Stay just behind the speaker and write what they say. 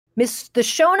Miss the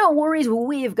show, no worries.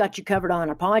 We've got you covered on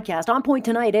our podcast. On Point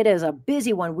tonight, it is a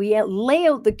busy one. We lay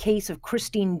out the case of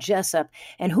Christine Jessup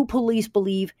and who police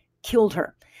believe killed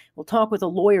her. We'll talk with a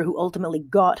lawyer who ultimately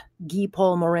got Guy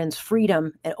Paul Morin's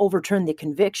freedom and overturned the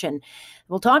conviction.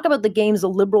 We'll talk about the games the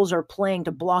Liberals are playing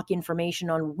to block information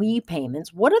on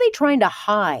repayments. What are they trying to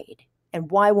hide?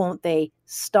 And why won't they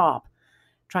stop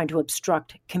trying to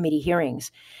obstruct committee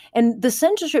hearings? And the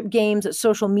censorship games that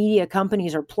social media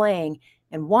companies are playing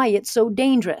and why it's so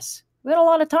dangerous. We got a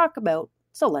lot to talk about,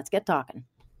 so let's get talking.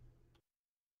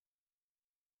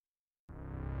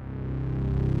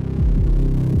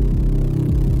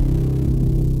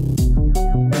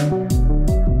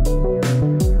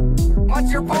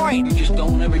 What's your point? You just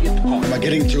don't ever get the point. Am I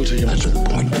getting through to you? That's the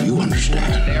point. Do you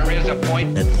understand? There is a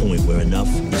point. That point where enough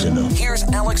is enough. Here's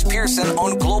Alex Pearson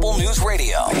on Global News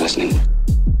Radio. Are you listening?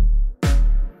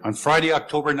 On Friday,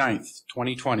 October 9th,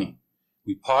 2020,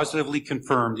 we positively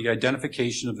confirmed the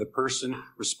identification of the person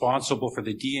responsible for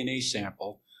the DNA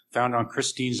sample found on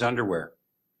Christine's underwear.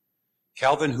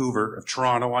 Calvin Hoover of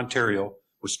Toronto, Ontario,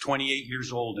 was 28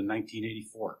 years old in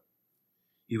 1984.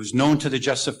 He was known to the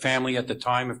Jessup family at the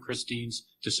time of Christine's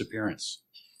disappearance.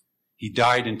 He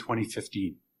died in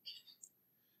 2015.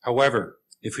 However,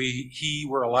 if he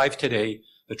were alive today,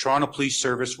 the Toronto Police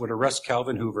Service would arrest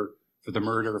Calvin Hoover for the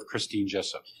murder of Christine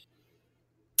Jessup.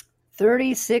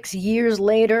 36 years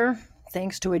later,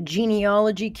 thanks to a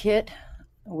genealogy kit,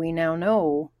 we now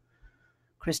know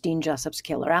Christine Jessup's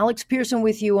killer. Alex Pearson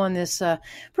with you on this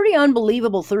pretty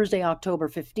unbelievable Thursday, October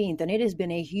 15th, and it has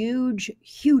been a huge,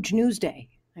 huge news day.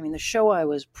 I mean, the show I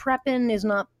was prepping is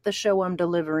not the show I'm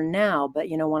delivering now, but,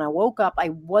 you know, when I woke up, I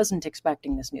wasn't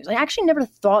expecting this news. I actually never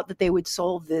thought that they would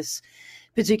solve this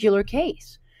particular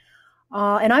case.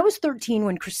 And I was 13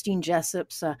 when Christine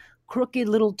Jessup's crooked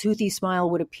little toothy smile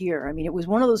would appear. I mean, it was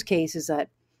one of those cases that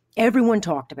everyone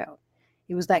talked about.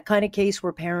 It was that kind of case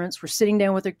where parents were sitting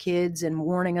down with their kids and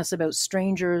warning us about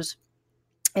strangers.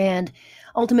 And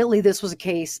ultimately, this was a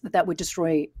case that would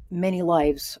destroy many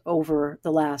lives over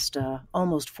the last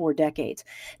almost 4 decades.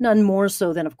 None more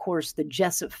so than, of course, the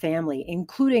Jessup family,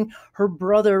 including her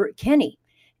brother, Kenny.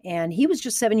 And he was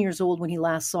just 7 years old when he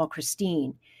last saw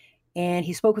Christine. And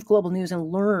he spoke with Global News and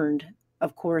learned,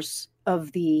 of course,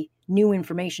 of the new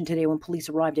information today when police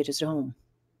arrived at his home.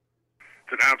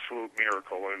 It's an absolute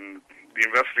miracle, and the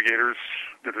investigators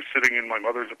that are sitting in my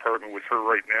mother's apartment with her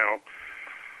right now,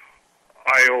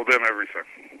 I owe them everything.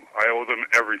 I owe them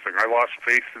everything. I lost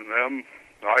faith in them.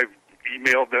 I've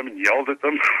emailed them and yelled at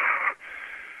them.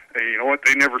 And you know what?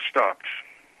 They never stopped.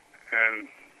 And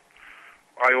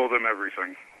I owe them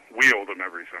everything. We owe them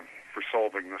everything for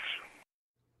solving this.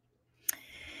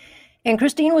 And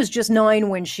Christine was just 9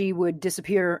 when she would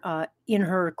disappear in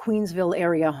her Queensville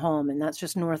area home, and that's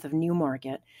just north of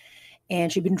Newmarket.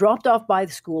 And she'd been dropped off by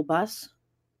the school bus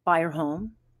by her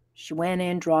home. She went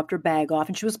in, dropped her bag off,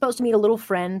 and she was supposed to meet a little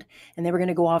friend, and they were going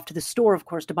to go off to the store, of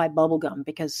course, to buy bubble gum,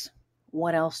 because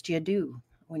what else do you do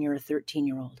when you're a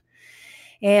 13-year-old?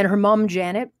 And her mom,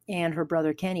 Janet, and her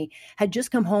brother, Kenny, had just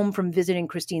come home from visiting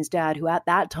Christine's dad, who at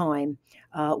that time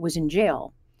was in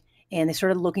jail. And they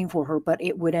started looking for her, but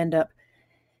it would end up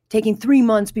taking 3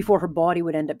 months before her body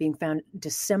would end up being found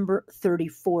December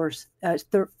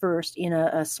 31st in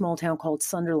a small town called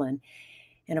Sunderland.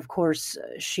 And of course,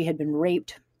 she had been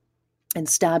raped and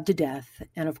stabbed to death.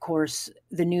 And of course,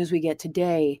 the news we get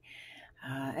today,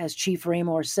 as Chief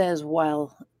Raymore says,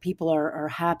 while people are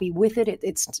happy with it,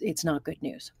 it's not good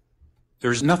news.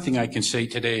 There's nothing I can say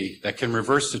today that can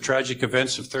reverse the tragic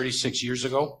events of 36 years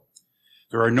ago.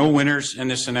 There are no winners in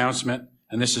this announcement,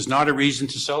 and this is not a reason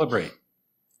to celebrate.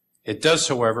 It does,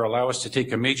 however, allow us to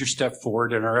take a major step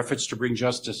forward in our efforts to bring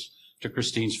justice to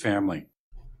Christine's family.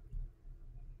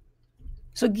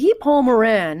 So Guy Paul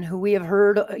Morin, who we have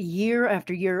heard year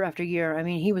after year after year, I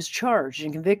mean, he was charged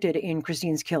and convicted in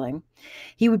Christine's killing.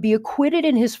 He would be acquitted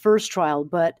in his first trial,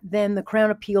 but then the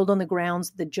Crown appealed on the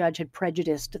grounds the judge had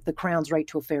prejudiced the Crown's right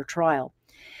to a fair trial.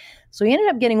 So he ended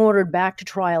up getting ordered back to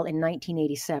trial in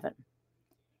 1987.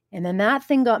 And then that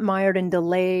thing got mired in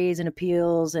delays and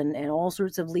appeals and all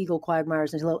sorts of legal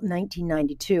quagmires until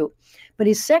 1992. But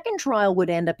his second trial would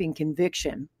end up in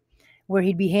conviction, where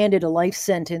he'd be handed a life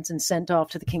sentence and sent off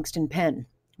to the Kingston Pen,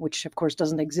 which of course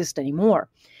doesn't exist anymore.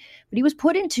 But he was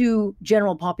put into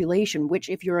general population, which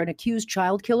if you're an accused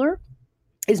child killer,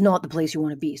 is not the place you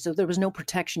want to be. So there was no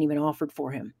protection even offered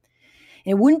for him.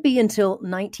 And it wouldn't be until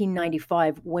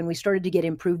 1995, when we started to get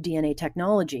improved DNA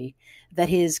technology, that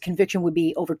his conviction would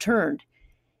be overturned.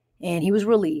 And he was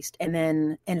released and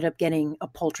then ended up getting a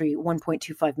paltry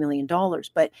 $1.25 million.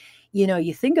 But, you know,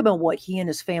 you think about what he and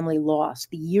his family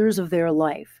lost, the years of their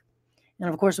life. And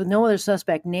of course, with no other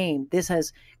suspect named, this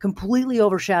has completely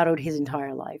overshadowed his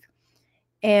entire life.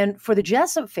 And for the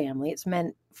Jessup family, it's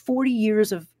meant 40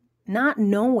 years of not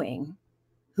knowing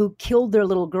who killed their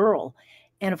little girl.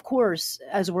 And of course,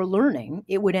 as we're learning,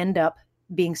 it would end up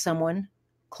being someone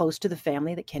close to the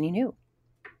family that Kenny knew.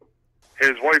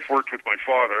 His wife worked with my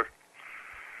father,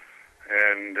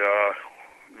 and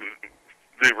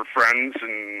they were friends,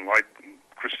 and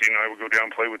Christine and I would go down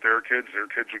and play with their kids. Their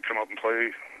kids would come up and play,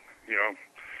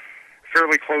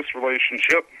 fairly close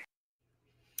relationship.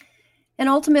 And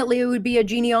ultimately, it would be a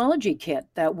genealogy kit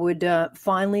that would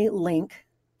finally link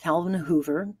Calvin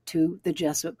Hoover to the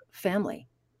Jessup family,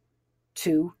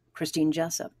 to Christine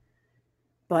Jessup.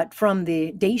 But from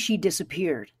the day she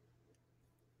disappeared,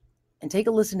 and take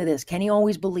a listen to this, Kenny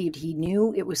always believed he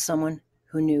knew it was someone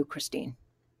who knew Christine.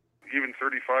 Even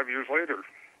 35 years later,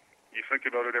 you think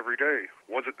about it every day.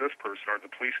 Was it this person? Are the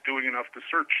police doing enough to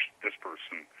search this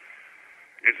person?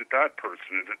 Is it that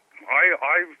person? Is it?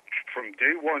 I from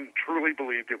day one truly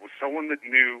believed it was someone that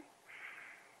knew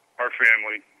our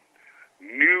family,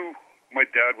 knew my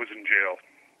dad was in jail,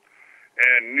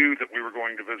 and knew that we were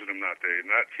going to visit him that day. And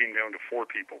that came down to 4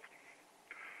 people.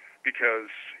 Because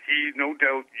he no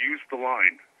doubt used the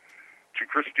line to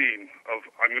Christine of,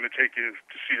 I'm going to take you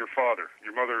to see your father.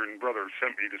 Your mother and brother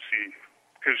sent me to see,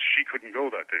 because she couldn't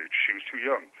go that day. She was too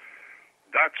young.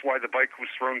 That's why the bike was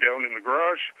thrown down in the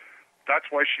garage. That's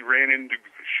why she ran in to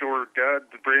show her dad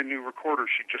the brand new recorder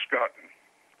she'd just gotten.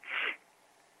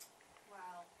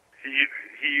 Wow.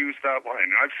 He used that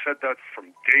line. I've said that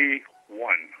from day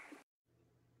one.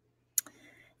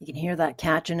 You can hear that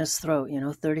catch in his throat,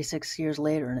 36 years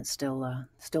later, and it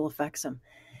still affects him.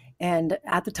 And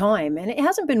at the time, and it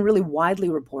hasn't been really widely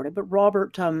reported, but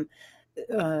Robert,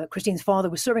 Christine's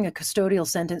father, was serving a custodial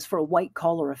sentence for a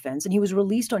white-collar offense, and he was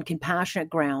released on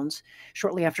compassionate grounds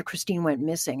shortly after Christine went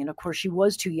missing. And of course, she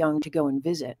was too young to go and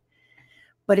visit.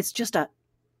 But it's just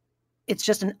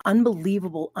an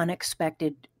unbelievable,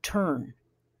 unexpected turn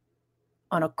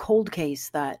on a cold case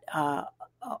that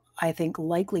I think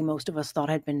likely most of us thought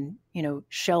had been,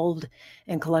 shelved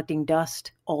and collecting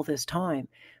dust all this time.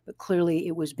 But clearly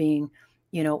it was being,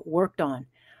 worked on.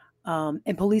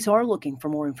 And police are looking for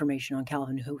more information on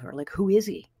Calvin Hoover. Like, who is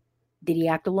he? Did he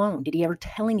act alone? Did he ever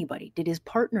tell anybody? Did his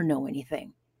partner know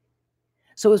anything?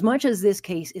 So as much as this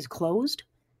case is closed,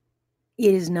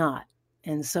 it is not.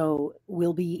 And so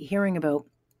we'll be hearing about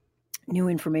new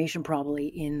information probably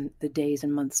in the days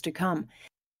and months to come.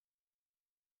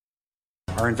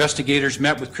 Our investigators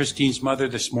met with Christine's mother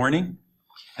this morning,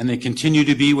 and they continue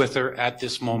to be with her at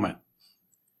this moment.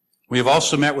 We have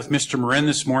also met with Mr. Morin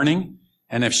this morning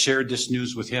and have shared this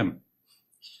news with him.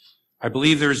 I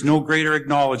believe there is no greater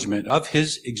acknowledgement of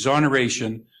his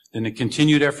exoneration than the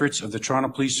continued efforts of the Toronto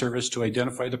Police Service to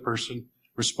identify the person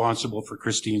responsible for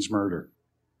Christine's murder.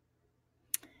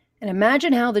 And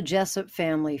imagine how the Jessup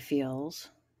family feels.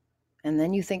 And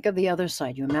then you think of the other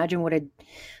side. You imagine what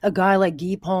a guy like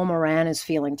Guy Paul Morin is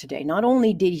feeling today. Not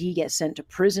only did he get sent to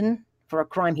prison for a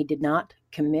crime he did not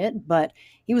commit, but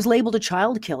he was labeled a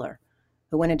child killer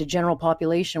who went into general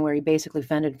population where he basically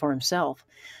fended for himself.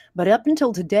 But up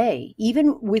until today,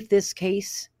 even with this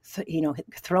case,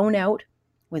 thrown out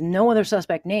with no other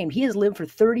suspect named, he has lived for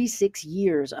 36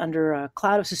 years under a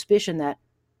cloud of suspicion that,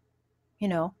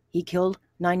 he killed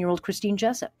 9-year-old Christine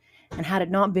Jessup. And had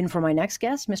it not been for my next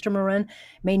guest, Mr. Morin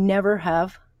may never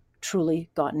have truly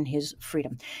gotten his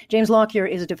freedom. James Lockyer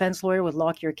is a defense lawyer with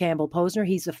Lockyer Campbell Posner.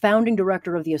 He's the founding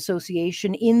director of the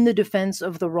association in the defense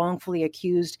of the wrongfully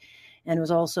accused and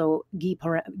was also Guy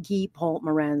Paul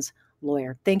Morin's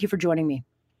lawyer. Thank you for joining me.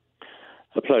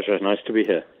 A pleasure. Nice to be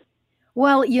here.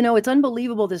 Well, it's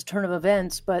unbelievable, this turn of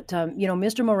events, but,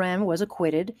 Mr. Morin was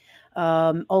acquitted,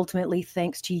 ultimately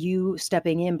thanks to you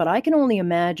stepping in. But I can only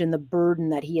imagine the burden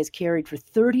that he has carried for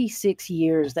 36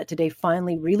 years that today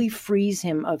finally really frees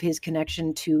him of his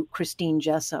connection to Christine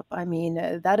Jessup. I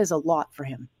mean, that is a lot for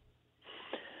him.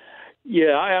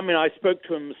 Yeah, I spoke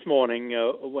to him this morning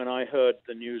when I heard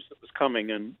the news that was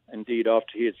coming, and indeed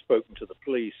after he had spoken to the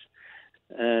police.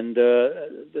 And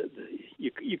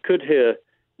you could hear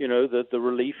the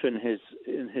relief in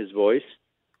his voice.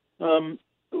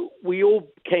 We all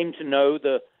came to know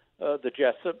the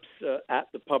Jessups at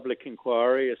the public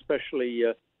inquiry, especially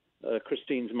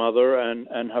Christine's mother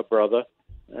and her brother,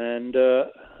 and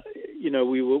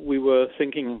we were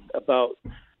thinking about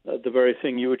the very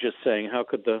thing you were just saying. How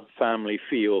could the family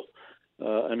feel,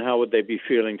 and how would they be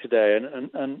feeling today?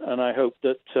 And I hope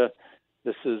that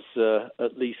this has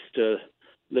at least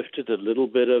lifted a little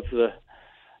bit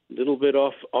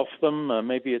off them.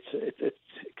 Maybe it's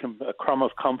a crumb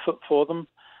of comfort for them.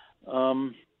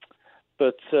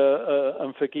 But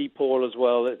and for Guy Paul as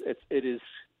well, it is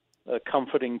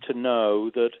comforting to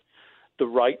know that the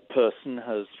right person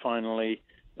has finally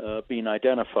been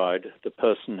identified. The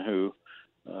person who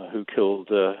killed,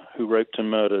 who raped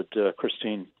and murdered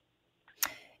Christine.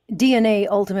 DNA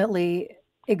ultimately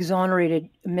exonerated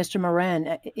Mr.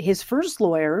 Morin. His first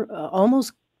lawyer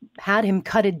almost had him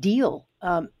cut a deal.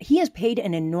 He has paid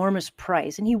an enormous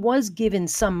price, and he was given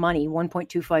some money,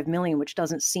 $1.25 million, which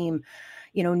doesn't seem,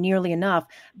 nearly enough.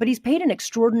 But he's paid an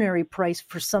extraordinary price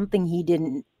for something he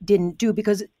didn't do,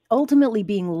 because ultimately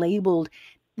being labeled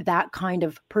that kind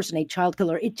of person, a child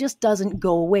killer, it just doesn't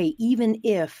go away, even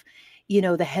if,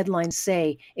 the headlines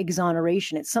say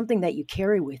exoneration. It's something that you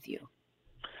carry with you.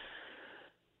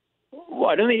 Well,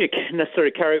 I don't think you can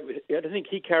necessarily carry it. I don't think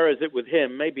he carries it with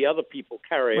him. Maybe other people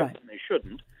carry it, and they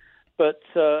shouldn't. But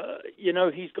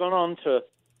he's gone on to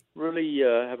really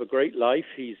have a great life.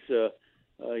 He's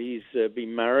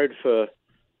been married for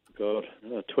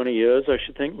 20 years, I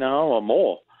should think now, or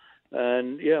more,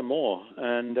 and more.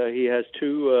 And he has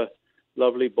two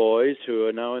lovely boys who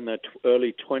are now in their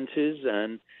early 20s,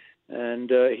 and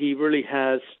he really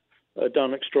has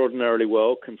done extraordinarily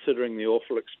well considering the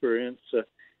awful experience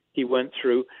he went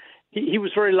through. He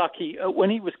was very lucky. When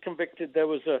he was convicted, there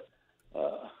was a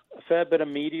fair bit of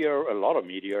media, a lot of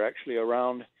media actually,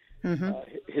 around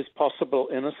his possible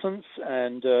innocence.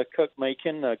 And Kirk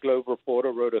Makin, a Globe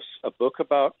reporter, wrote a book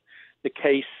about the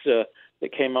case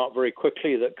that came out very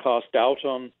quickly that cast doubt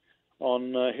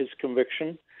on his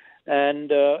conviction.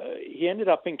 And he ended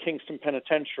up in Kingston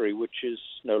Penitentiary, which is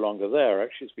no longer there.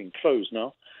 Actually, it's been closed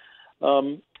now.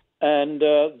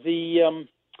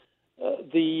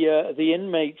 The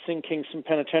inmates in Kingston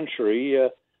Penitentiary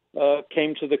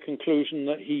came to the conclusion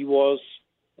that he was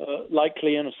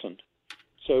likely innocent.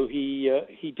 So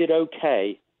he did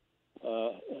okay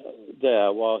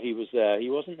there while he was there. He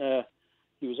wasn't there.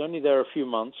 He was only there a few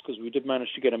months because we did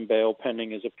manage to get him bail pending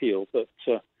his appeal. But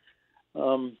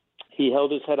he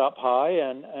held his head up high,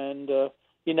 and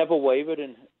he never wavered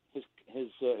in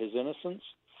his innocence.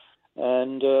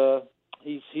 And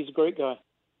he's a great guy.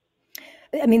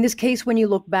 I mean, this case, when you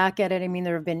look back at it,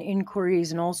 there have been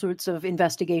inquiries and all sorts of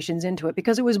investigations into it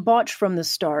because it was botched from the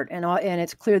start. And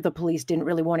it's clear the police didn't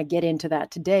really want to get into that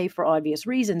today for obvious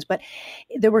reasons. But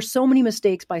there were so many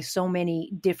mistakes by so many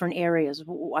different areas.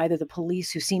 Either the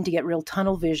police, who seemed to get real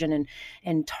tunnel vision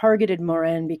and targeted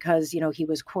Morin because, he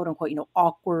was, quote unquote,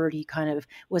 awkward. He kind of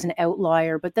was an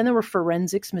outlier. But then there were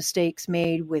forensics mistakes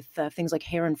made with things like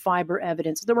hair and fiber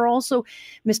evidence. There were also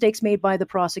mistakes made by the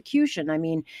prosecution.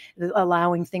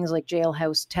 Allowing things like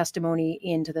jailhouse testimony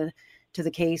into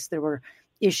the case. There were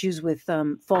issues with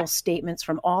false statements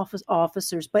from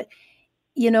officers. But,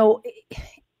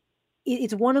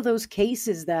 it's one of those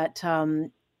cases that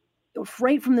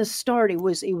right from the start, it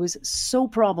was so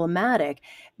problematic.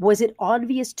 Was it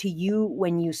obvious to you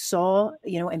when you saw,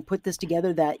 and put this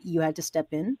together that you had to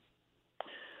step in?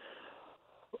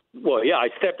 Well, yeah, I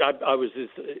did.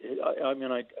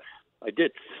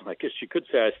 I guess you could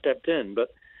say I stepped in, but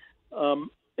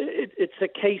it's a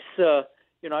case,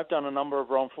 I've done a number of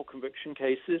wrongful conviction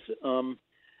cases,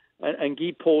 and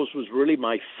Guy Paul's was really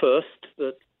my first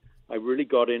that I really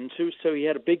got into. So he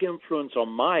had a big influence on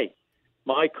my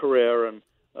career and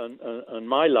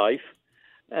my life.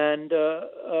 And,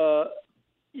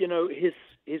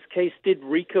 his case did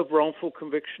reek of wrongful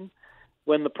conviction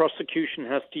when the prosecution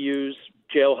has to use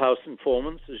jailhouse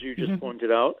informants, as you just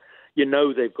pointed out.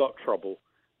 They've got trouble.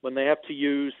 When they have to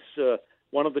use...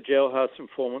 one of the jailhouse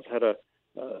informants had a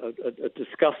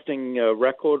disgusting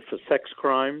record for sex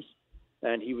crimes,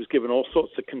 and he was given all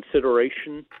sorts of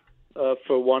consideration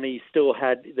for one he still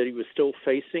had that he was still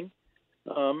facing.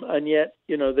 And yet,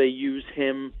 they use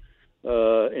him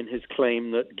in his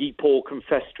claim that Guy Paul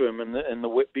confessed to him in the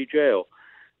Whitby jail.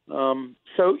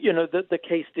 So, the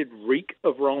case did reek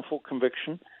of wrongful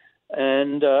conviction.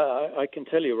 And I can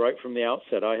tell you right from the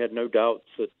outset, I had no doubts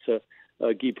that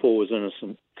Guy Paul was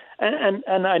innocent.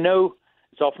 And I know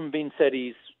it's often been said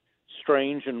he's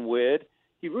strange and weird.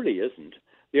 He really isn't.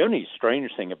 The only strange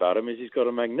thing about him is he's got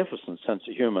a magnificent sense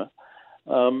of humor.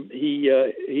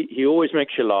 He always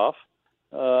makes you laugh,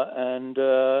 and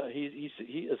he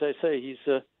as I say,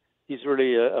 he's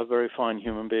really a very fine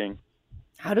human being.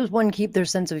 How does one keep their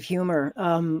sense of humor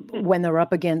when they're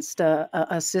up against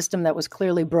a system that was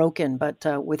clearly broken, but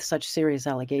with such serious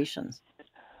allegations?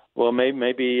 Well,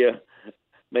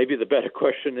 maybe the better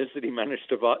question is that he managed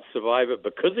to survive it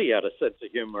because he had a sense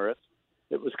of humor.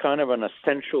 It was kind of an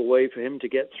essential way for him to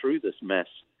get through this mess.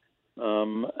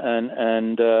 And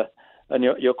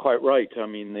you're quite right.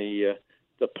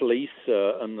 The police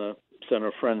and the Center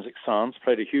of Forensic Science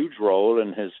played a huge role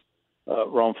in his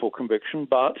wrongful conviction.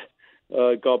 But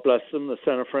God bless them, the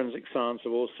Center for Forensic Science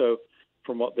have also,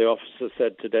 from what the officer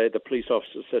said today, the police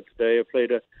officer said today, have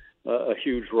played a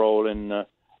huge role in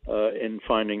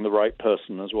finding the right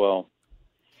person as well.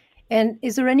 And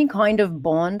is there any kind of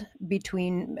bond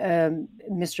between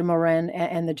Mr. Moran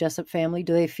and the Jessup family?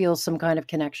 Do they feel some kind of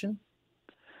connection?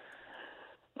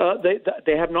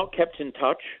 They have not kept in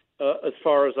touch, as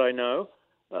far as I know,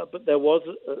 but there was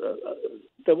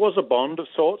a bond of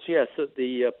sorts, yes, at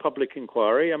the public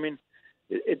inquiry. I mean,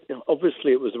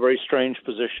 obviously it was a very strange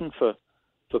position for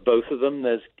both of them.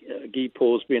 There's Guy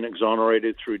Paul's been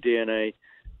exonerated through DNA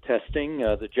testing.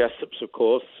 The Jessups, of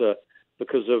course,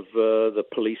 because of the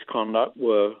police conduct,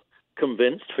 were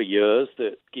convinced for years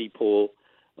that Guy Paul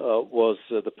was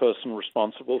the person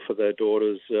responsible for their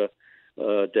daughter's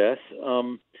death.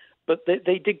 But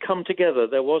they did come together.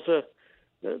 There was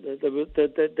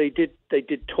they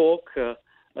did talk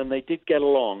and they did get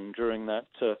along during that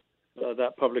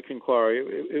public inquiry.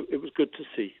 It was good to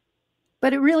see.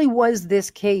 But it really was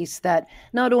this case that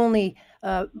not only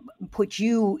put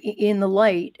you in the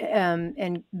light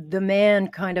and the man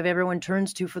kind of everyone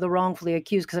turns to for the wrongfully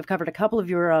accused, because I've covered a couple of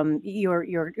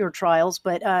your trials,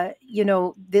 but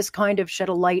this kind of shed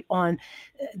a light on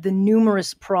the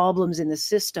numerous problems in the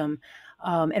system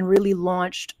and really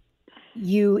launched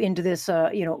you into this,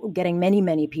 getting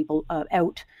many people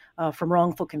out from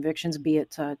wrongful convictions, be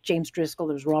it James Driscoll,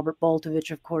 there's Robert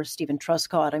Baltovich, of course, Stephen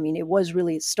Truscott. I mean,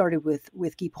 it started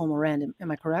with Guy Paul Moran.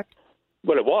 Am I correct?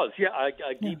 Well, it was, yeah.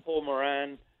 Guy Paul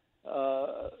Moran,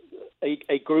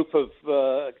 a group of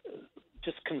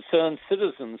just concerned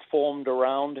citizens formed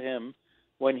around him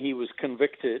when he was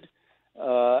convicted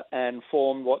and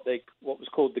formed what was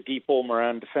called the Guy Paul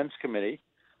Moran Defense Committee.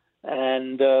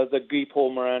 And the Guy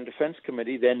Paul Moran Defense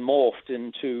Committee then morphed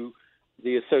into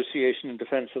the Association in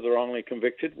Defense of the Wrongly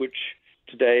Convicted, which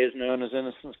today is known as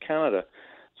Innocence Canada.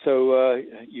 So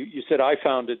you said I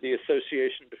founded the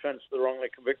Association in Defense of the Wrongly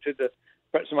Convicted.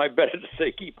 Perhaps it might be better to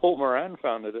say Guy Paul Moran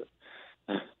founded it.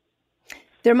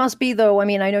 There must be, though. I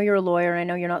mean, I know you're a lawyer. I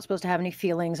know you're not supposed to have any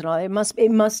feelings and all. It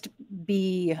must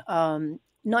be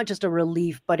not just a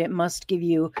relief, but it must give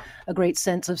you a great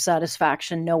sense of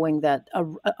satisfaction knowing that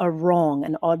a wrong,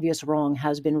 an obvious wrong,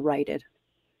 has been righted.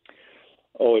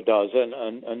 Oh, it does,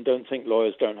 and don't think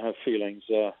lawyers don't have feelings.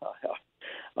 I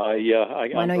know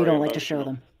you don't like to show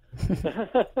them.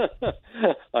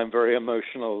 I'm very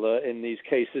emotional in these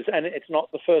cases, and it's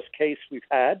not the first case we've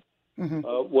had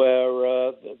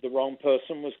where the wrong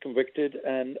person was convicted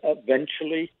and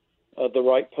eventually the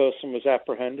right person was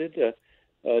apprehended.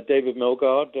 David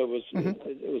Milgaard it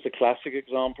was a classic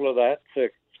example of that.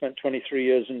 Spent 23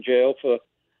 years in jail for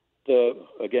the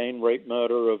rape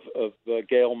murder of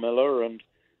Gail Miller, and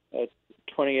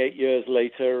 28 years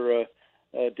later,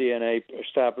 DNA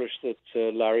established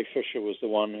that Larry Fisher was the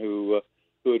one who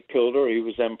had killed her. He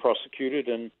was then prosecuted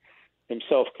and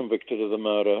himself convicted of the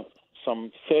murder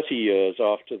some 30 years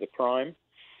after the crime,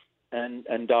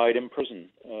 and died in prison,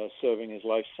 serving his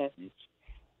life sentence.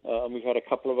 And we've had a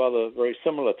couple of other very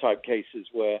similar type cases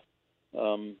where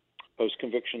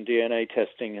post-conviction DNA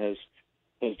testing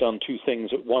has done two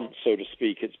things at once, so to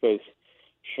speak. It's both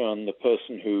shown the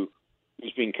person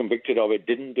who's been convicted of it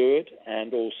didn't do it,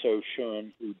 and also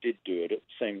shown who did do it at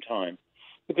the same time.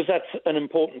 Because that's an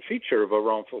important feature of a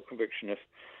wrongful conviction.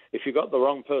 If you got the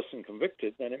wrong person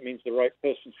convicted, then it means the right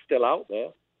person's still out there,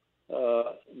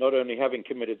 not only having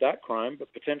committed that crime,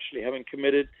 but potentially having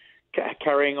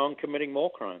carrying on committing more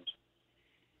crimes.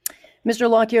 Mr.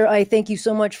 Lockyer, I thank you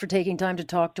so much for taking time to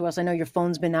talk to us. I know your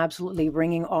phone's been absolutely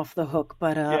ringing off the hook,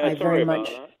 but I very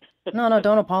much... No,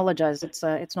 don't apologize.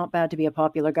 It's not bad to be a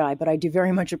popular guy, but I do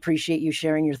very much appreciate you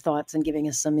sharing your thoughts and giving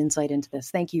us some insight into this.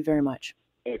 Thank you very much.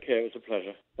 Okay, it was a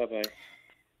pleasure. Bye-bye.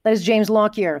 That is James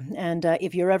Lockyer, and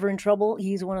if you're ever in trouble,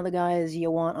 he's one of the guys you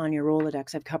want on your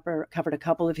Rolodex. I've covered a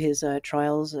couple of his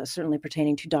trials, certainly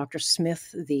pertaining to Dr.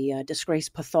 Smith, the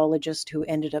disgraced pathologist who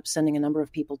ended up sending a number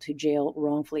of people to jail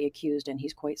wrongfully accused, and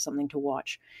he's quite something to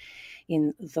watch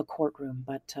in the courtroom,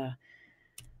 but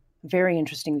very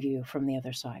interesting view from the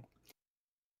other side.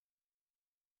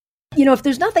 You know, if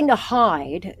there's nothing to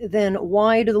hide, then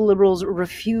why do the Liberals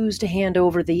refuse to hand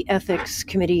over the Ethics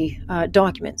Committee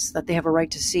documents that they have a right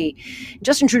to see?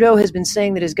 Justin Trudeau has been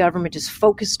saying that his government is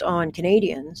focused on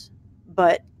Canadians,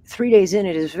 but 3 days in,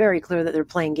 it is very clear that they're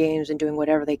playing games and doing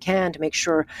whatever they can to make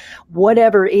sure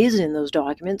whatever is in those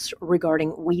documents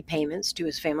regarding WE payments to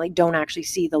his family don't actually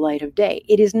see the light of day.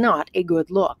 It is not a good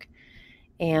look.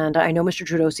 And I know Mr.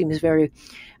 Trudeau seems very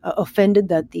offended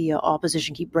that the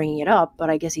opposition keep bringing it up, but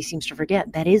I guess he seems to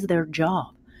forget that is their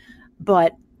job.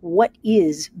 But What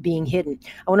is being hidden?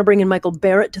 I want to bring in Michael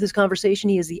Barrett to this conversation.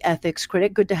 He is the ethics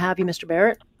critic. Good to have you, Mr.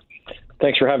 Barrett.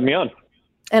 Thanks for having me on.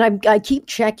 And I keep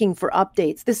checking for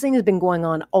updates. This thing has been going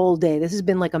on all day. This has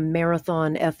been like a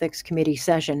marathon ethics committee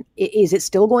session. Is it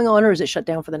still going on, or is it shut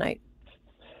down for the night?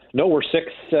 No, we're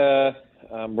 6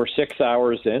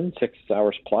 hours in, 6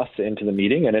 hours plus into the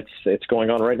meeting, and it's going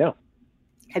on right now.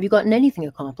 Have you gotten anything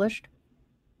accomplished?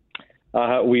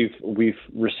 We've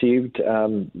received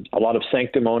a lot of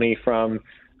sanctimony from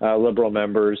Liberal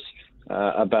members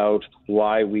about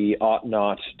why we ought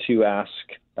not to ask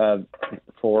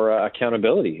for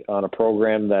accountability on a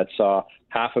program that saw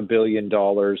 $500 million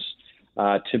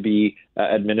to be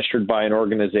administered by an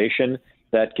organization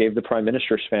that gave the Prime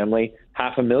Minister's family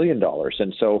 $500,000,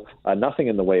 and so nothing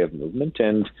in the way of movement.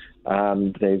 And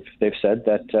they've said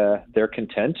that they're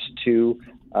content to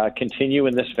continue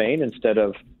in this vein instead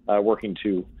of working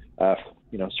to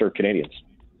serve Canadians.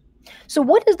 So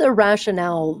what is the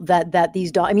rationale that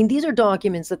these these are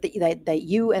documents that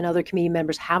you and other committee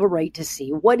members have a right to see.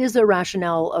 What is the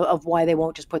rationale of why they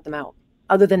won't just put them out,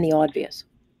 other than the obvious?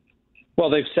 Well,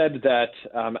 they've said that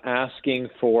asking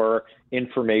for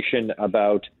information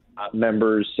about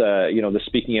members, the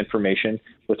speaking information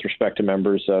with respect to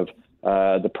members of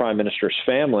the Prime Minister's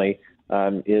family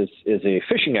is a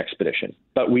fishing expedition.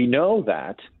 But we know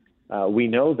that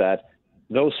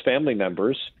those family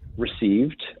members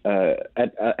received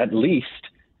at least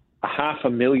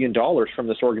 $500,000 from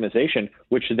this organization,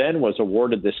 which then was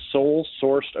awarded this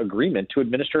sole-sourced agreement to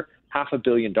administer $500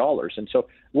 million. And so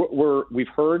we've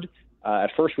heard.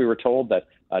 At first, we were told that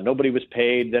nobody was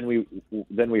paid. Then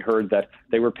we heard that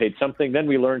they were paid something. Then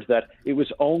we learned that it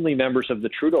was only members of the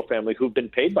Trudeau family who've been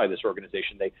paid by this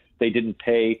organization. They didn't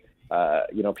pay.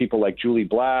 People like Julie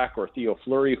Black or Theo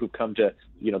Fleury who've come to,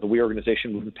 the We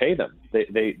organization wouldn't pay them.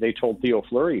 They told Theo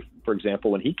Fleury, for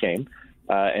example, when he came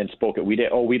and spoke at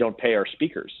We don't pay our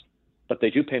speakers, but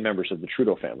they do pay members of the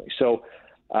Trudeau family. So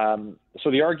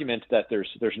the argument that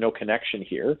there's no connection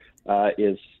here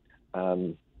is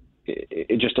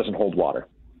it just doesn't hold water.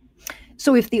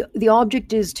 So if the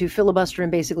object is to filibuster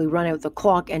and basically run out the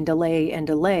clock and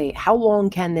delay, how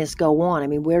long can this go on? I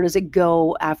mean, where does it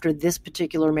go after this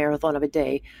particular marathon of a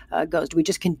day goes? Do we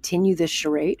just continue this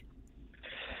charade?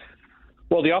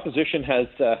 Well, the opposition has,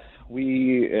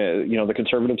 the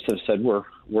Conservatives have said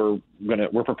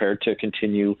we're prepared to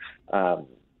continue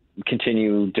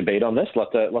debate on this.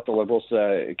 Let the Liberals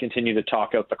continue to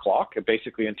talk out the clock,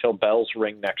 basically until bells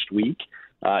ring next week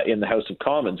in the House of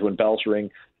Commons. When bells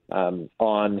ring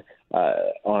on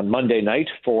Monday night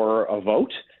for a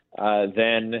vote,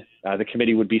 then the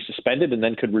committee would be suspended and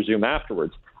then could resume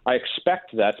afterwards. I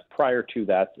expect that prior to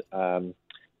that,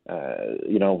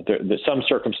 some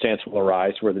circumstance will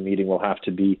arise where the meeting will have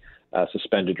to be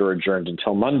suspended or adjourned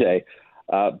until Monday.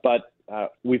 But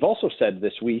we've also said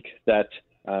this week that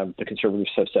the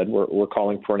Conservatives have said we're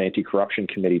calling for an anti-corruption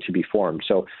committee to be formed.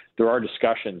 So there are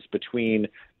discussions between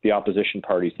the opposition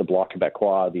parties, the Bloc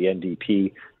Québécois, the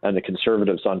NDP, and the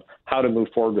Conservatives on how to move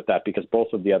forward with that, because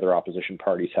both of the other opposition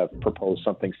parties have proposed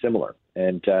something similar.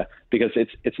 And because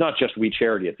it's not just We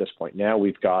Charity at this point. Now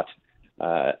we've got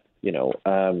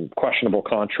questionable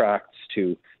contracts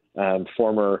to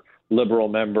former Liberal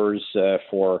members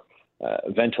for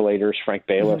ventilators, Frank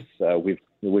Bayless.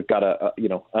 We've got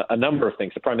a number of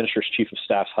things. The Prime Minister's Chief of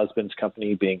Staff's husband's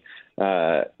company being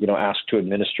asked to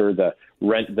administer the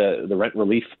rent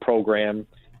relief program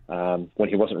when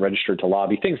he wasn't registered to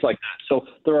lobby, things like that. So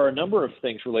there are a number of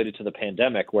things related to the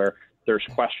pandemic where there's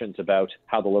questions about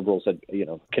how the Liberals had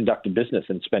conducted business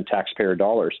and spent taxpayer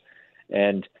dollars,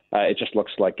 and it just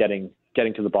looks like getting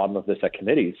to the bottom of this at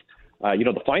committees.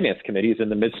 The Finance Committee is in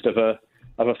the midst of a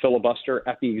filibuster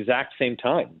at the exact same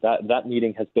time. That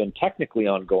meeting has been technically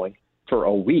ongoing for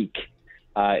a week.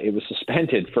 It was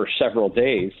suspended for several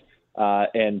days,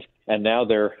 and now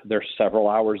they're several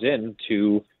hours in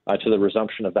to the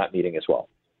resumption of that meeting as well.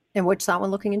 And what's that one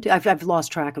looking into? I've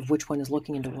lost track of which one is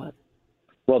looking into what.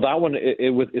 Well, that one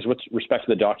is with respect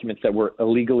to the documents that were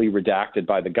illegally redacted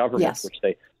by the government, yes, which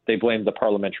they blamed the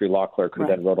parliamentary law clerk, who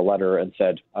then wrote a letter and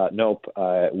said, nope,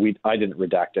 I didn't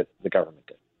redact it, the government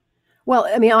did. Well,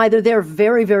 I mean, either they're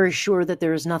very, very sure that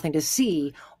there is nothing to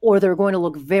see, or they're going to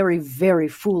look very, very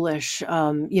foolish,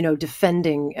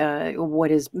 defending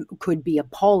what could be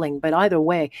appalling. But either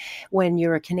way, when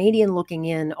you're a Canadian looking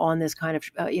in on this kind of,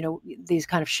 these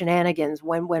kind of shenanigans,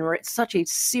 when we're at such a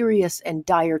serious and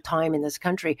dire time in this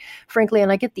country, frankly,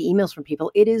 and I get the emails from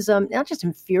people, it is not just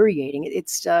infuriating;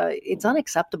 it's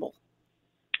unacceptable.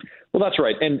 Well, that's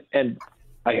right, and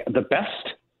the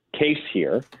best case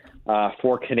here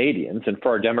for Canadians and for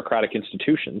our democratic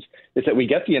institutions is that we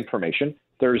get the information,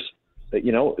 there's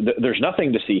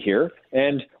nothing to see here,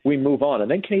 and we move on. And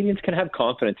then Canadians can have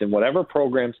confidence in whatever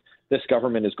programs this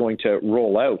government is going to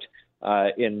roll out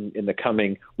in the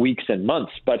coming weeks and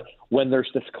months. But when there's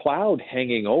this cloud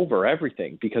hanging over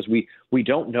everything because we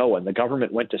don't know, and the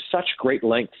government went to such great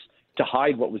lengths to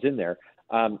hide what was in there,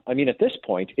 at this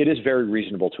point, it is very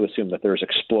reasonable to assume that there's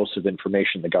explosive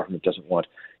information the government doesn't want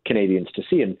Canadians to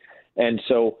see. And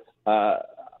so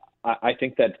I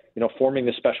think that, forming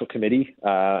this special committee,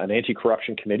 an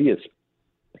anti-corruption committee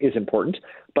is important,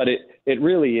 but it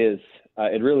really is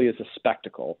a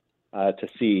spectacle to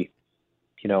see,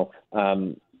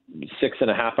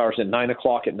 6.5 hours at 9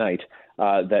 o'clock at night,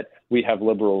 that we have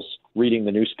Liberals reading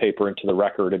the newspaper into the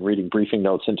record and reading briefing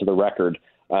notes into the record,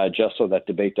 just so that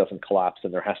debate doesn't collapse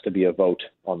and there has to be a vote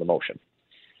on the motion.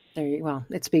 Well,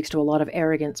 it speaks to a lot of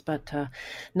arrogance, but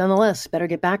nonetheless, better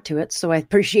get back to it. So I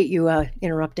appreciate you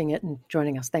interrupting it and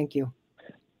joining us. Thank you.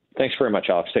 Thanks very much,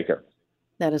 Alex. Take care.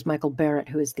 That is Michael Barrett,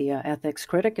 who is the ethics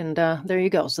critic. And there you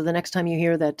go. So the next time you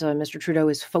hear that Mr. Trudeau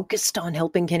is focused on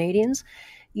helping Canadians,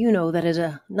 you know that is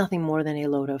nothing more than a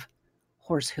load of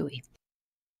horse hooey.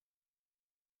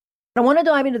 I want to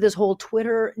dive into this whole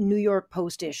Twitter New York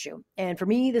Post issue. And for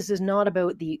me, this is not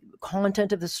about the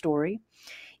content of the story.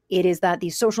 It is that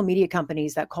these social media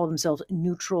companies that call themselves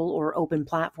neutral or open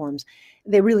platforms,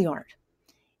 they really aren't.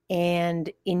 And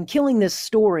in killing this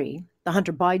story, the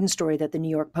Hunter Biden story that the New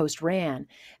York Post ran,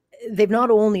 they've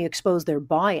not only exposed their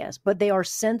bias, but they are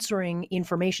censoring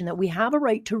information that we have a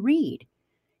right to read.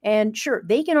 And sure,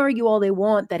 they can argue all they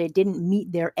want that it didn't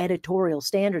meet their editorial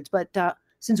standards, but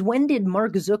since when did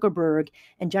Mark Zuckerberg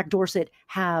and Jack Dorsett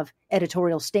have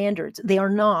editorial standards? They are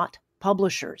not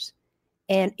publishers.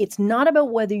 And it's not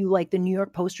about whether you like the New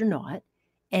York Post or not,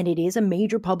 and it is a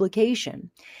major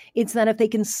publication. It's that if they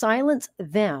can silence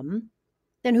them,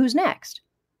 then who's next?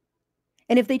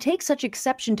 And if they take such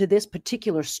exception to this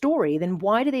particular story, then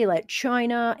why do they let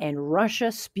China and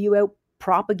Russia spew out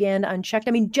propaganda unchecked?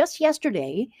 I mean, just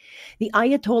yesterday, the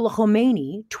Ayatollah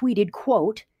Khomeini tweeted,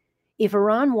 quote, "If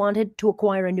Iran wanted to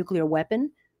acquire a nuclear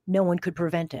weapon, no one could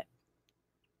prevent it."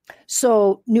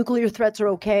 So nuclear threats are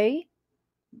okay,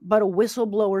 but a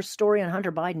whistleblower story on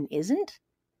Hunter Biden isn't?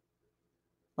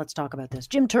 Let's talk about this.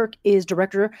 Jim Turk is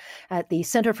director at the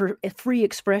Center for Free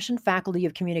Expression, Faculty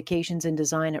of Communications and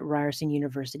Design at Ryerson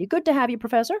University. Good to have you,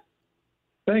 Professor.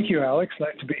 Thank you, Alex.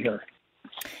 Nice to be here.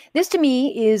 This, to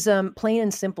me, is plain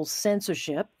and simple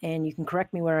censorship, and you can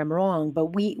correct me where I'm wrong,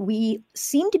 but we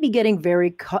seem to be getting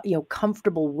very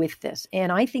comfortable with this,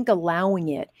 and I think allowing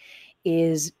it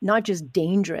is not just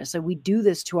dangerous, and we do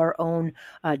this to our own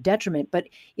detriment, but,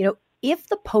 if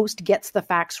the Post gets the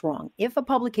facts wrong, if a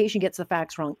publication gets the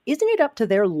facts wrong, isn't it up to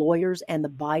their lawyers and the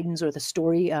Bidens or the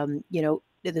story,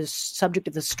 the subject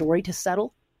of the story to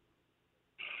settle?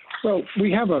 Well,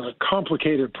 we have a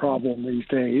complicated problem these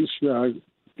days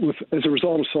as a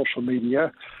result of social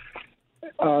media.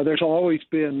 There's always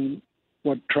been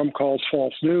what Trump calls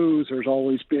false news. There's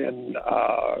always been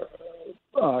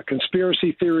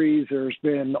conspiracy theories. There's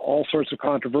been all sorts of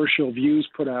controversial views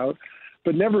put out.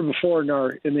 But never before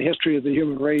in the history of the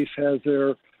human race has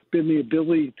there been the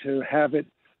ability to have it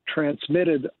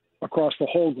transmitted across the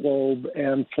whole globe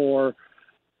and for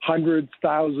hundreds,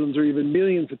 thousands, or even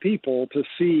millions of people to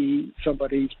see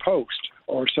somebody's post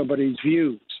or somebody's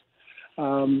views.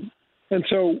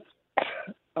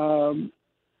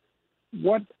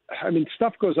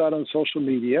 Stuff goes out on social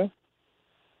media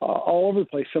all over the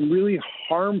place, some really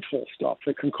harmful stuff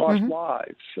that can cost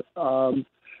lives.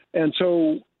 And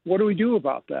so what do we do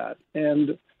about that?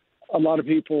 And a lot of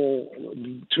people,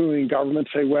 including government,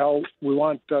 say, well, we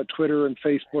want Twitter and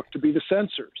Facebook to be the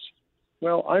censors.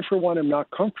 Well, I, for one, am not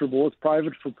comfortable with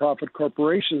private for-profit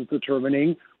corporations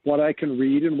determining what I can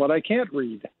read and what I can't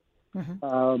read.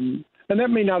 And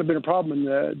that may not have been a problem in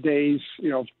the days,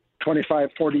 25,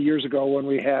 40 years ago when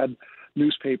we had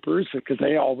newspapers, because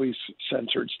they always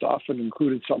censored stuff and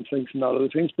included some things and not other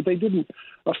things, but they didn't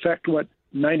affect what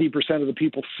 90% of the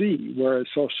people see, whereas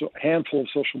a handful of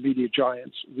social media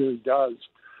giants really does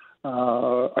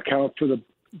account for the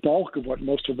bulk of what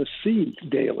most of us see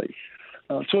daily.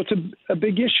 So it's a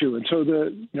big issue. And so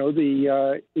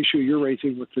the issue you're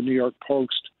raising with the New York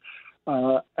Post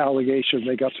allegation,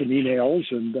 they got some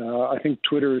emails, and I think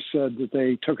Twitter has said that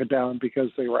they took it down because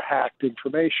they were hacked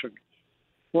information.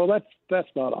 Well,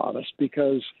 that's not honest,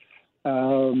 because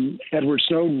Edward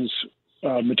Snowden's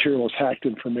material is hacked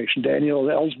information. Daniel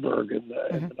Ellsberg in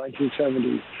the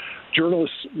 1970s.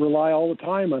 Journalists rely all the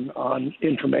time on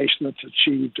information that's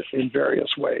achieved in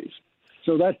various ways.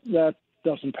 So that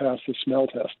doesn't pass the smell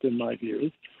test, in my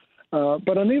view.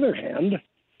 But on the other hand,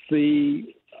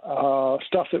 the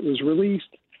stuff that was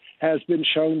released has been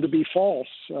shown to be false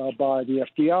by the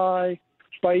FBI,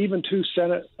 by even two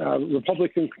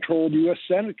Republican-controlled U.S.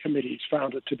 Senate committees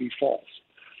found it to be false.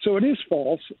 So it is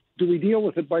false. Do we deal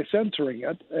with it by censoring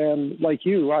it? And like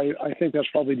you, I think that's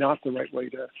probably not the right way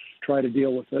to try to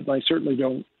deal with it. And I certainly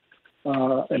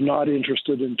am not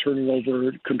interested in turning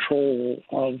over control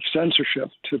of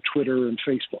censorship to Twitter and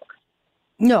Facebook.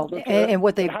 No, and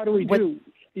what they... How do we do?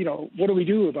 What do we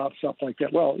do about stuff like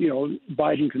that? Well,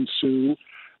 Biden can sue.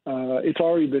 It's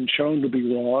already been shown to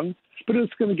be wrong, but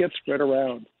it's going to get spread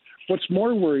around. What's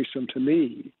more worrisome to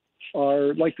me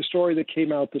are like the story that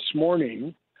came out this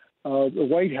morning. The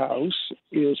White House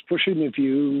is pushing the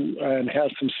view and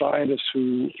has some scientists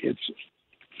who it's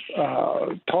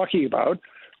talking about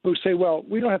who say, well,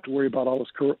 we don't have to worry about all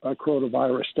this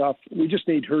coronavirus stuff. We just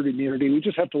need herd immunity. We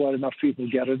just have to let enough people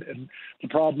get it, and the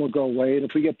problem will go away. And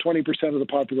if we get 20% of the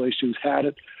population who's had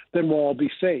it, then we'll all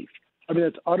be safe. I mean,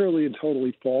 it's utterly and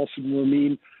totally false, and will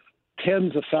mean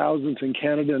tens of thousands in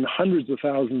Canada and hundreds of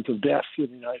thousands of deaths in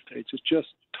the United States. It's just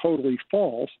totally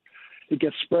false. It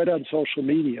gets spread on social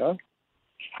media.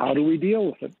 How do we deal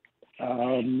with it?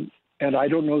 And I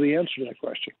don't know the answer to that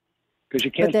question, because you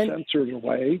can't censor it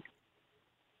away,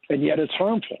 and yet it's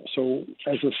harmful. So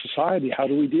as a society, how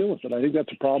do we deal with it? I think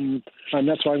that's a problem, and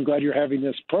that's why I'm glad you're having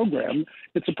this program.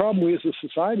 It's a problem we as a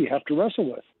society have to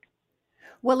wrestle with.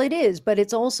 Well, it is, but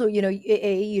it's also,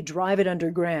 A, you drive it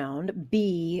underground.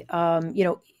 B,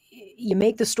 you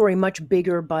make the story much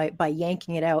bigger by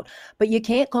yanking it out, but you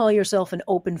can't call yourself an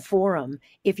open forum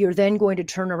if you're then going to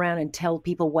turn around and tell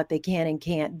people what they can and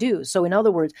can't do. So in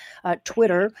other words,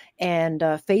 Twitter and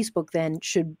Facebook then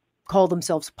should call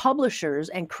themselves publishers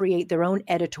and create their own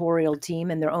editorial team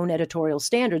and their own editorial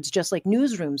standards, just like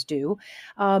newsrooms do,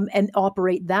 and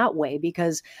operate that way.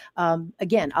 Because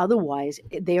again, otherwise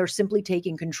they are simply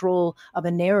taking control of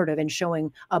a narrative and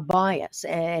showing a bias.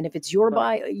 And if it's your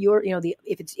bias,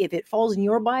 if it falls in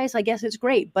your bias, I guess it's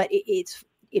great. But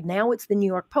now it's the New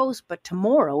York Post, but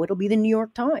tomorrow it'll be the New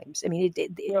York Times. I mean,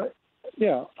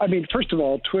 yeah. I mean, first of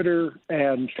all, Twitter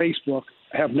and Facebook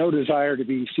have no desire to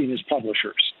be seen as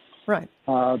publishers. Right.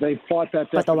 They fought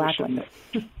that definition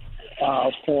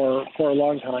for a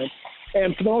long time,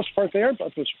 and for the most part, they are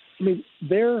publishers. I mean,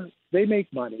 they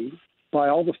make money by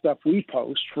all the stuff we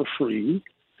post for free,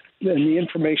 and the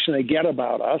information they get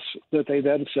about us that they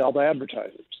then sell to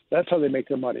advertisers. That's how they make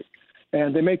their money,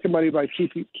 and they make their money by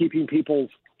keeping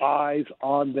people's eyes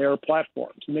on their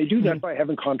platforms, and they do that by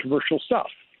having controversial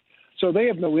stuff. So they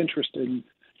have no interest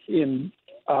in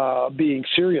being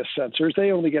serious censors.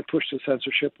 They only get pushed to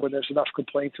censorship when there's enough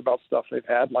complaints about stuff they've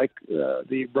had, like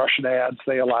the Russian ads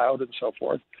they allowed and so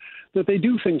forth, that they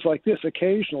do things like this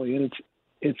occasionally, and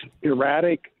it's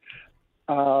erratic.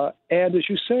 And as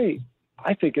you say,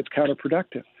 I think it's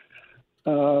counterproductive.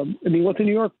 I mean, what the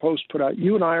New York Post put out,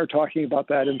 you and I are talking about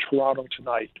that in Toronto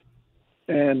tonight,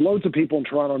 and loads of people in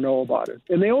Toronto know about it.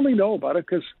 And they only know about it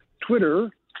because Twitter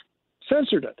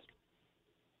censored it.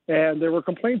 And there were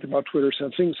complaints about Twitter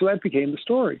censoring, so that became the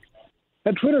story.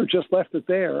 Had Twitter just left it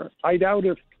there, I doubt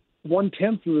if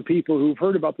 1/10 of the people who've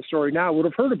heard about the story now would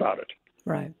have heard about it.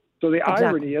 Right. So the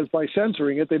irony is, by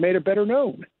censoring it, they made it better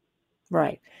known.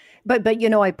 Right. But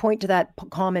I point to that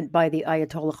comment by the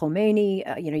Ayatollah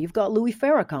Khomeini. You've got Louis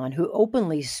Farrakhan, who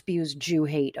openly spews Jew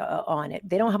hate on it.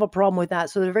 They don't have a problem with that.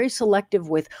 So they're very selective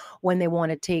with when they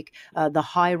want to take the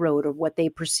high road of what they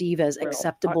perceive as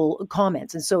acceptable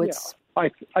comments. And so it's... I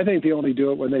think they only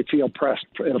do it when they feel pressed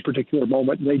in a particular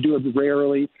moment, and they do it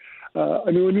rarely.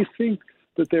 I mean, when you think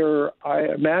that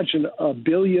I imagine 1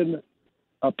 billion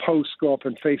posts go up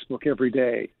on Facebook every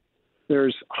day.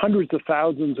 There's hundreds of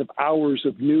thousands of hours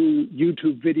of new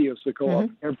YouTube videos that go up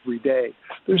every day.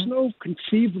 There's no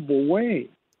conceivable way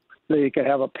they could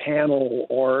have a panel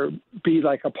or be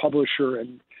like a publisher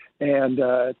and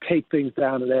take things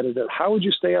down and edit it. How would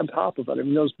you stay on top of it? I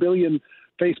mean, those billion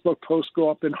Facebook posts go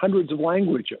up in hundreds of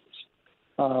languages.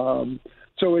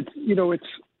 So it's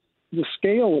the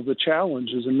scale of the challenge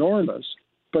is enormous.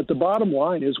 But the bottom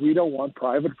line is we don't want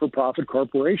private for-profit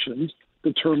corporations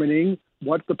determining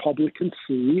what the public can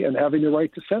see and having the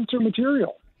right to censor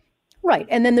material. Right.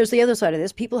 And then there's the other side of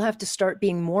this. People have to start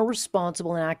being more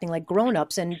responsible and acting like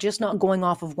grown-ups and just not going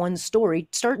off of one story.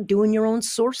 Start doing your own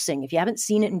sourcing. If you haven't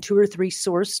seen it in 2 or 3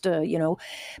 sourced,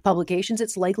 publications,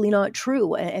 it's likely not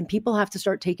true. And people have to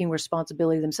start taking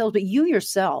responsibility themselves. But you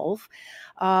yourself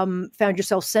found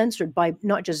yourself censored by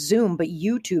not just Zoom, but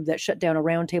YouTube that shut down a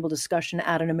roundtable discussion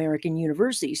at an American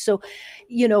university. So,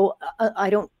 I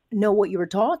don't know what you were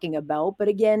talking about, but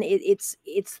again, it's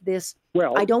this.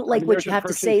 Well, I don't like what you have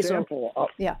to say. Example.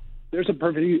 Yeah. there's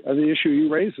the issue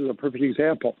you raised is a perfect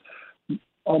example.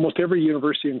 Almost every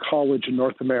university and college in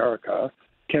North America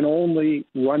can only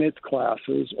run its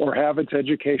classes or have its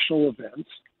educational events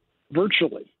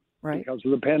virtually because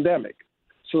of the pandemic.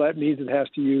 So that means it has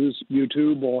to use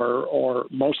YouTube or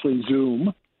mostly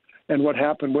Zoom. And what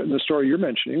happened in the story you're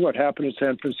mentioning, what happened at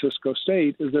San Francisco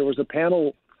State is there was a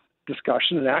panel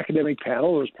discussion, an academic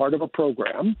panel that was part of a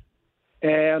program,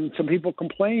 and some people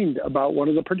complained about one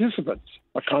of the participants,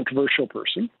 a controversial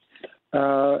person.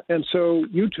 And so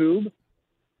YouTube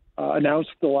announced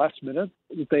at the last minute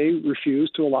that they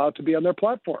refused to allow it to be on their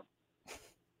platform.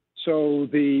 So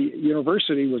the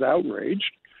university was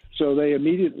outraged. So they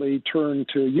immediately turned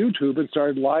to YouTube and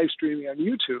started live streaming on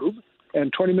YouTube.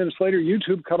 And 20 minutes later,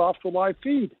 YouTube cut off the live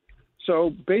feed.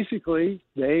 So basically,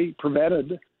 they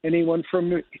prevented anyone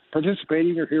from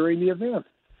participating or hearing the event.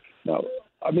 Now,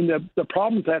 I mean, the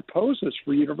problems that poses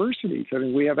for universities, I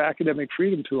mean, we have academic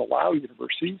freedom to allow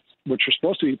universities, which are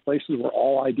supposed to be places where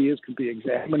all ideas can be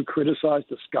examined, criticized,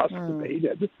 discussed,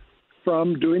 debated,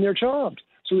 from doing their jobs.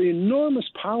 So the enormous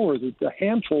power that the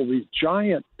handful of these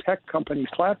giant tech company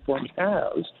platforms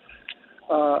has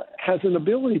an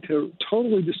ability to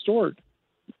totally distort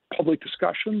public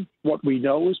discussion, what we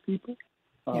know as people.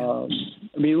 I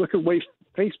mean, look at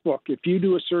Facebook. If you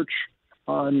do a search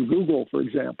on Google, for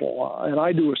example, and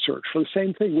I do a search for the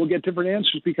same thing, we'll get different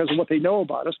answers because of what they know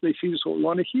about us. They see us what we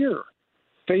want to hear.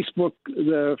 Facebook,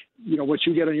 what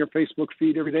you get on your Facebook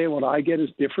feed every day and what I get is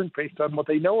different based on what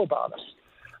they know about us.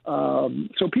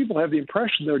 So people have the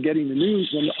impression they're getting the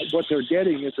news when what they're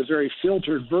getting is a very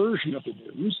filtered version of the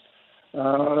news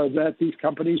that these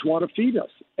companies want to feed us.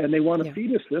 And they want to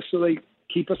feed us this so they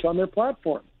keep us on their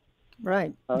platform.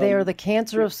 Right. They are the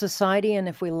cancer of society, and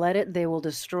if we let it, they will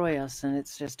destroy us. And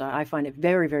it's just, I find it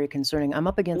very, very concerning. I'm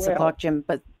up against the clock, Jim,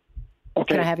 but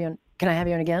can I have you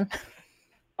on again?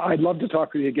 I'd love to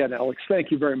talk with you again, Alex.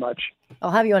 Thank you very much.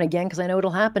 I'll have you on again because I know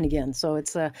it'll happen again. So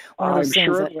it's one of those things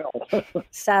sure that, it will.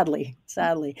 sadly.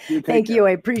 Thank you.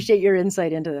 I appreciate your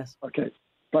insight into this. Okay.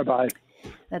 Bye-bye.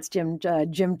 That's Jim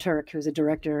Turk, who's a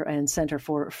director and Center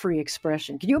for Free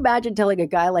Expression. Can you imagine telling a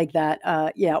guy like that,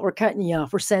 we're cutting you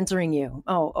off, we're censoring you.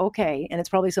 Oh, okay. And it's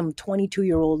probably some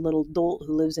 22-year-old little dolt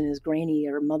who lives in his granny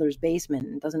or mother's basement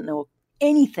and doesn't know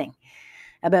anything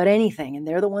about anything. And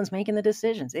they're the ones making the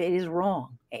decisions. It is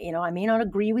wrong. I may not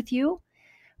agree with you,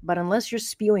 but unless you're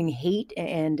spewing hate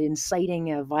and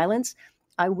inciting violence,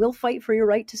 I will fight for your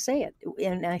right to say it.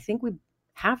 And I think we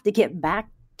have to get back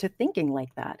to thinking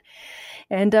like that.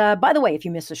 And by the way, if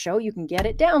you miss a show, you can get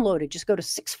it downloaded. Just go to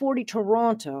 640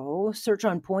 Toronto, search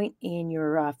On Point in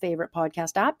your favorite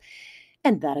podcast app,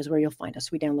 and that is where you'll find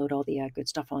us. We download all the good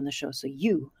stuff on the show so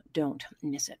you don't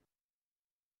miss it.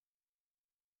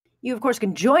 You, of course,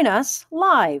 can join us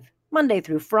live Monday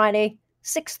through Friday,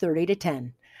 6:30 to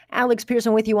 10. Alex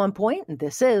Pearson with you on Point, and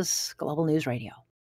this is Global News Radio.